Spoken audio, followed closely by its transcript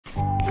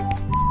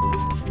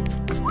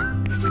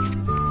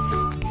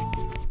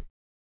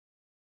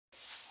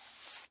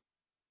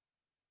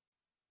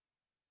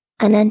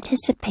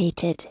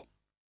Unanticipated.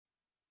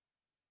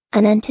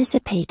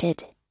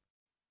 Unanticipated.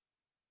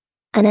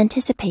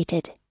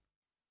 Unanticipated.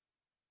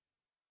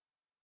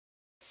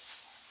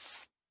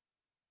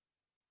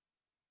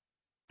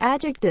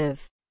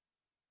 Adjective.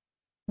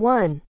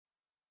 1.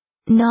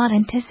 Not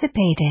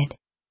anticipated.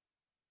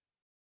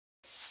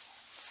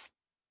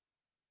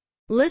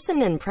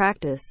 Listen and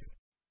practice.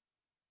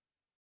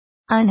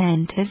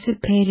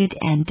 Unanticipated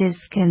and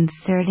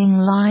disconcerting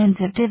lines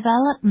of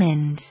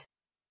development.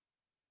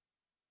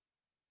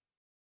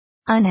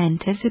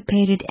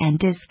 Unanticipated and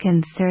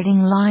disconcerting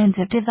lines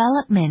of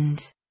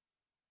development.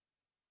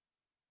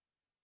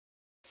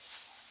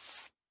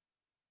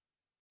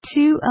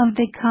 2 of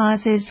the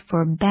causes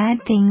for bad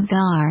things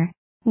are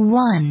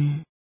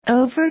 1.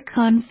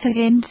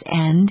 Overconfidence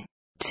and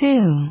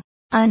 2.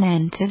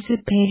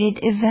 Unanticipated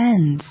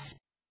events.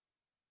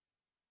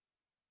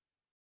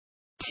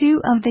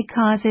 2 of the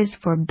causes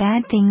for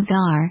bad things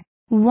are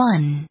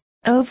 1.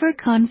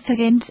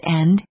 Overconfidence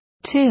and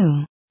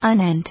 2.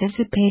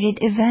 Unanticipated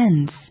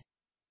events.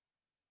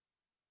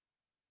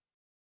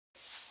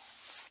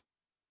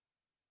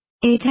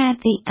 It had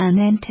the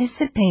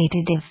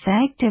unanticipated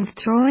effect of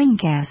throwing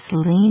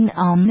gasoline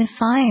on the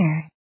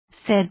fire,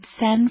 said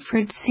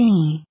Sanford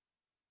C.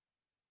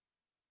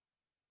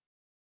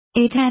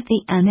 It had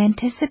the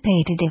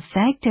unanticipated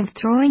effect of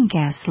throwing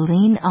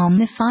gasoline on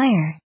the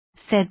fire,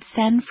 said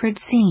Sanford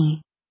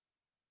C.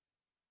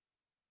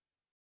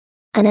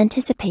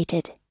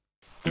 Unanticipated.